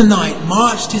 in the night,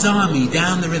 marched his army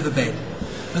down the riverbed.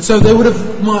 And so they would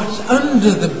have marched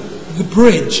under the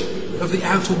bridge of the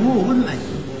outer wall, wouldn't they?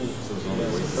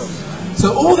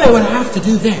 So all they would have to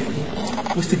do then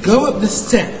was to go up the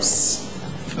steps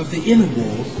of the inner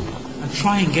wall and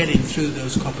try and get in through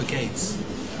those copper gates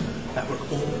that were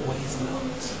always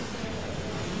locked.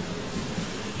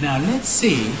 Now let's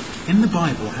see in the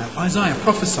Bible how Isaiah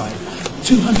prophesied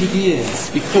 200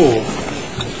 years before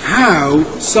how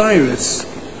Cyrus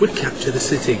would capture the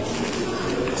city.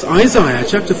 It's Isaiah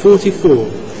chapter 44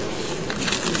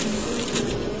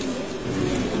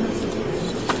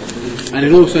 And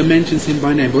it also mentions him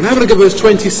by name. But we'll have a look at verse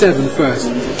 27 first.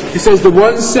 It says, the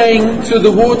one saying to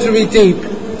the watery deep,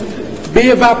 be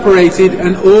evaporated,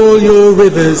 and all your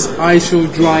rivers I shall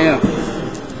dry up.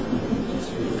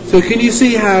 So can you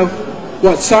see how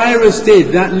what Cyrus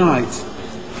did that night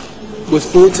was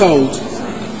foretold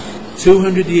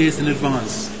 200 years in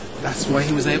advance? That's why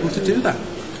he was able to do that.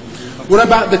 What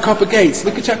about the copper gates?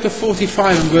 Look at chapter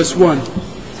 45 and verse 1,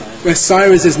 where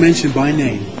Cyrus is mentioned by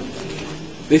name.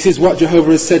 This is what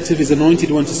Jehovah has said to his anointed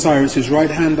one, to Cyrus, whose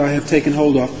right hand I have taken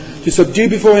hold of, to subdue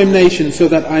before him nations, so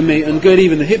that I may ungird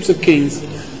even the hips of kings,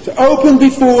 to open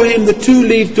before him the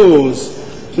two-leaved doors,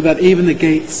 so that even the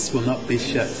gates will not be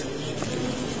shut.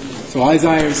 So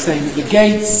Isaiah is saying that the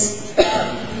gates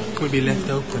will be left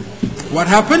open. What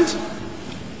happened?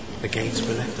 The gates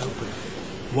were left open.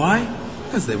 Why?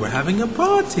 Because they were having a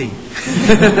party.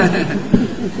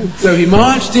 So he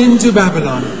marched into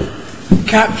Babylon,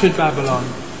 captured Babylon,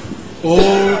 all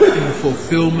in the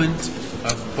fulfillment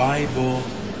of Bible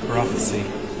prophecy.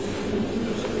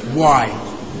 Why?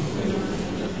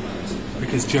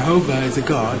 Because Jehovah is a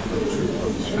God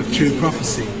of true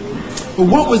prophecy. But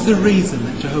what was the reason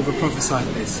that Jehovah prophesied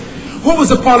this? What was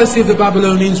the policy of the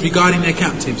Babylonians regarding their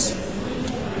captives?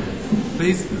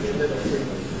 Please?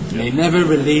 They never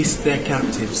released their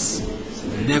captives.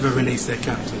 Never released their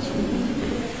captives.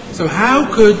 So how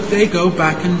could they go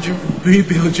back and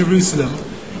rebuild Jerusalem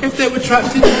if they were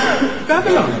trapped in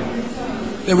Babylon?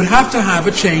 They would have to have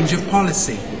a change of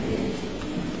policy.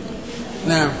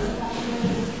 Now,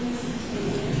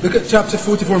 look at chapter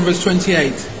 44 and verse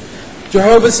 28.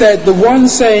 Jehovah said, the one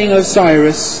saying of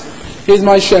Cyrus, he is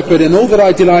my shepherd, and all that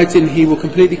I delight in he will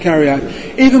completely carry out.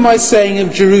 Even my saying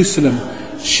of Jerusalem,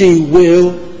 she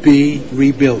will be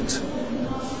rebuilt.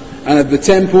 And of the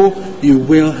temple, you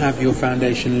will have your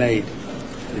foundation laid.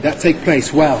 Did that take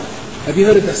place? Well, have you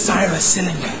heard of the Cyrus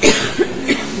cylinder?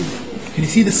 Can you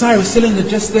see the Cyrus cylinder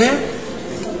just there?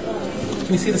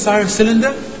 Can you see the Cyrus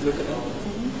cylinder?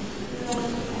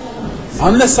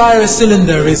 On the Cyrus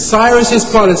cylinder is Cyrus's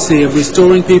policy of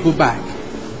restoring people back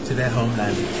to their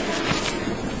homeland.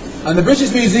 And the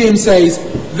British Museum says,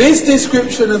 this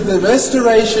description of the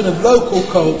restoration of local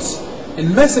cults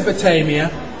in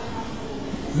Mesopotamia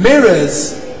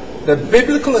mirrors the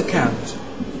biblical account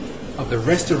of the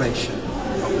restoration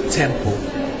of the Temple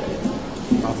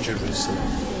of Jerusalem.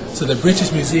 So the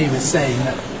British Museum is saying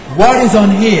that what is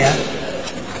on here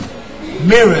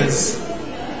mirrors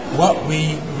what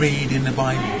we read in the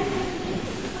Bible.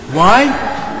 Why?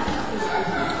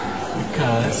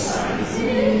 Because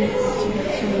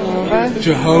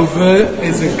Jehovah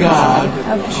is a God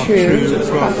of true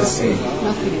prophecy.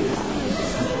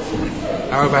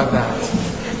 How about that?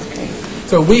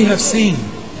 So we have seen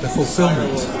the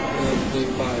fulfillment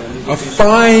of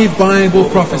 5 Bible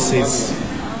prophecies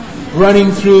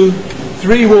running through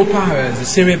 3 world powers,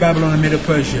 Assyria, Babylon and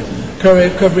Medo-Persia,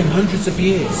 covering hundreds of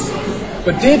years.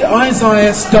 But did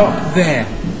Isaiah stop there?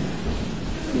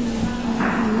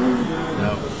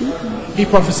 No. He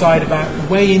prophesied about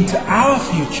way into our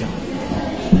future.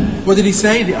 What did he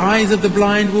say? The eyes of the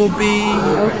blind will be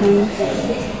open.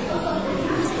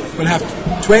 We'll have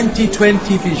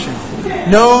 20/20 vision.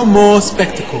 No more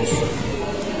spectacles.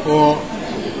 Or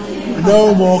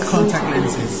no more contact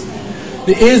lenses.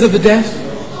 The ears of the deaf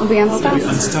will be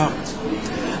unstopped.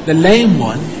 The lame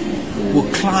one will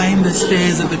climb the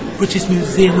stairs of the British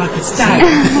Museum like a stag.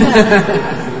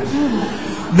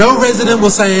 No resident will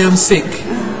say, I am sick.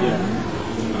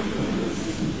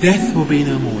 Death will be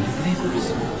no more. Do you believe this?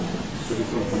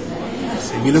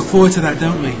 So we look forward to that,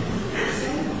 don't we?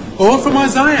 Or from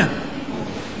Isaiah.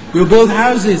 We'll build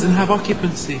houses and have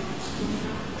occupancy.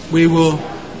 We will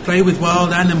play with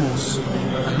wild animals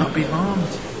and not be harmed.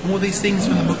 All these things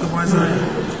from the book of Isaiah.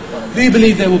 Do you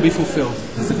believe they will be fulfilled?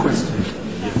 That's the question.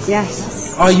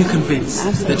 Yes. Are you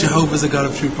convinced that Jehovah's a God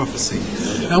of true prophecy?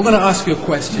 Now I'm going to ask you a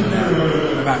question now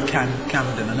about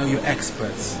Camden. I know you're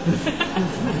experts.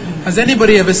 Has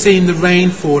anybody ever seen the rain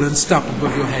fall and stop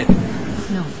above your head?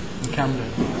 No. In Camden?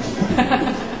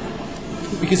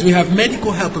 Because we have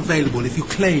medical help available if you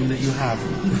claim that you have.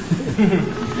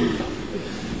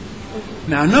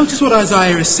 Now notice what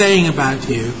Isaiah is saying about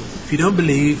you if you don't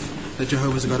believe that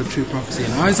Jehovah's a God of true prophecy.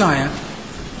 In Isaiah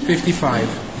 55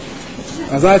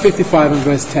 and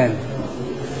verse 10,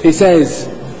 he says,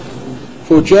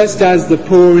 for just as the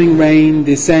pouring rain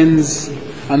descends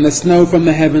and the snow from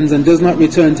the heavens and does not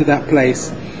return to that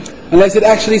place, unless it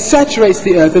actually saturates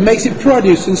the earth and makes it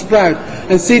produce and sprout,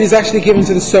 and seed is actually given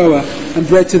to the sower and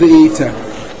bread to the eater,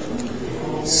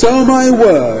 so my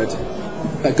word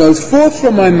that goes forth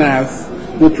from my mouth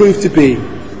will prove to be.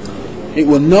 It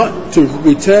will not to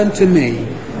return to me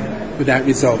without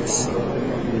results.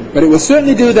 But it will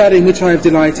certainly do that in which I have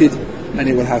delighted, and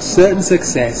it will have certain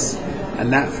success,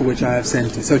 and that for which I have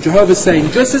sent it. So Jehovah's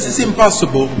saying, just as it's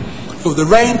impossible for the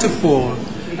rain to fall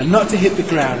and not to hit the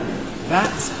ground,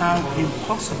 that's how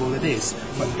impossible it is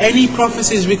for any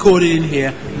prophecies recorded in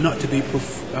here not to be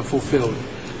fulfilled.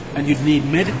 And you'd need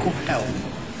medical help.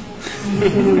 You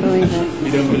don't believe it.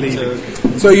 You don't believe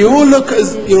it. So you all look,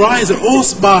 as your eyes are all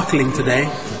sparkling today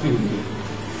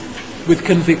with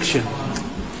conviction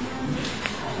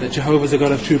that Jehovah's a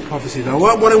God of true prophecy. Now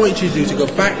what I want you to do is to go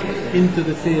back into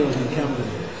the field in Camden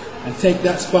and take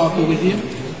that sparkle with you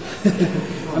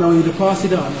and I want you to pass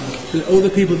it on to all the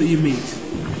people that you meet.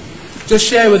 Just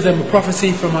share with them a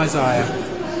prophecy from Isaiah,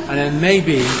 and then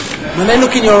maybe when they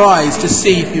look in your eyes to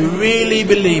see if you really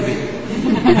believe it,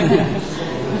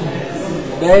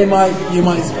 they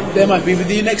might be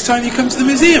with you next time you come to the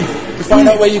museum to find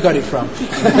out where you got it from.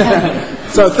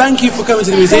 So thank you for coming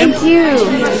to the museum. Thank you.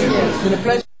 It's been a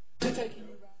pleasure.